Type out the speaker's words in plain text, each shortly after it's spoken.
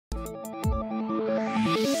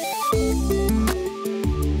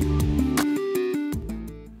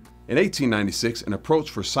In 1896, an approach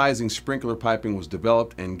for sizing sprinkler piping was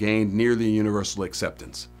developed and gained nearly universal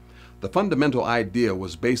acceptance. The fundamental idea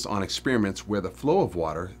was based on experiments where the flow of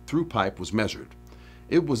water through pipe was measured.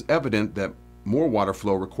 It was evident that more water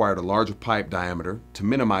flow required a larger pipe diameter to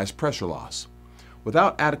minimize pressure loss.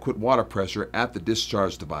 Without adequate water pressure at the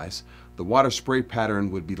discharge device, the water spray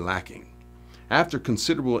pattern would be lacking. After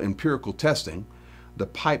considerable empirical testing, the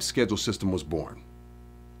pipe schedule system was born.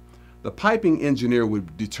 The piping engineer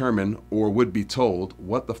would determine, or would be told,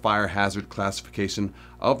 what the fire hazard classification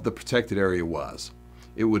of the protected area was.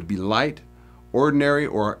 It would be light, ordinary,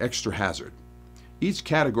 or extra hazard. Each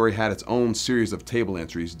category had its own series of table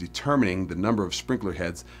entries determining the number of sprinkler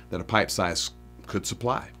heads that a pipe size could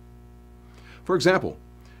supply. For example,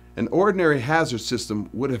 an ordinary hazard system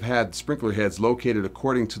would have had sprinkler heads located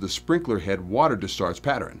according to the sprinkler head water discharge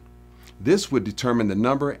pattern. This would determine the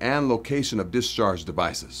number and location of discharge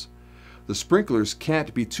devices. The sprinklers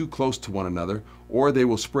can't be too close to one another, or they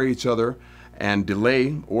will spray each other and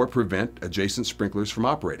delay or prevent adjacent sprinklers from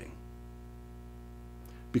operating.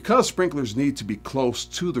 Because sprinklers need to be close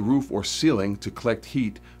to the roof or ceiling to collect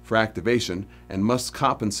heat for activation and must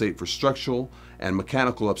compensate for structural and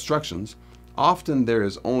mechanical obstructions, often there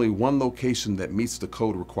is only one location that meets the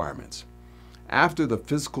code requirements. After the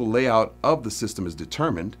physical layout of the system is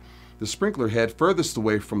determined, the sprinkler head furthest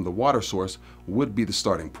away from the water source would be the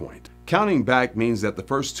starting point. Counting back means that the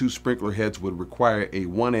first two sprinkler heads would require a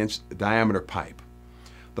 1-inch diameter pipe.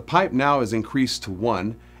 The pipe now is increased to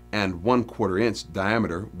 1 and 1/4 inch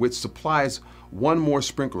diameter, which supplies one more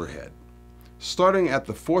sprinkler head. Starting at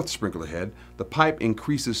the fourth sprinkler head, the pipe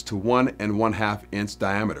increases to 1 1/2 inch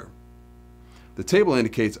diameter. The table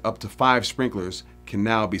indicates up to 5 sprinklers can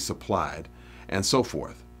now be supplied, and so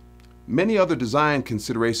forth. Many other design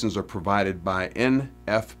considerations are provided by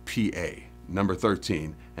NFPA, number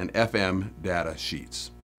 13, and FM data sheets.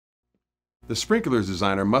 The sprinkler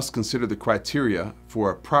designer must consider the criteria for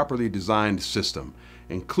a properly designed system,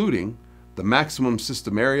 including the maximum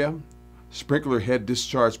system area, sprinkler head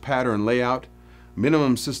discharge pattern layout,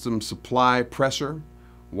 minimum system supply pressure,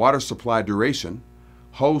 water supply duration,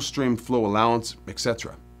 hose stream flow allowance,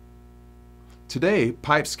 etc. Today,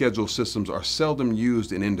 pipe schedule systems are seldom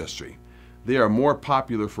used in industry. They are more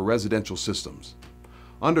popular for residential systems.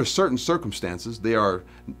 Under certain circumstances, they are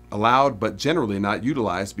allowed but generally not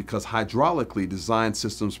utilized because hydraulically designed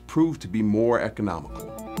systems prove to be more economical.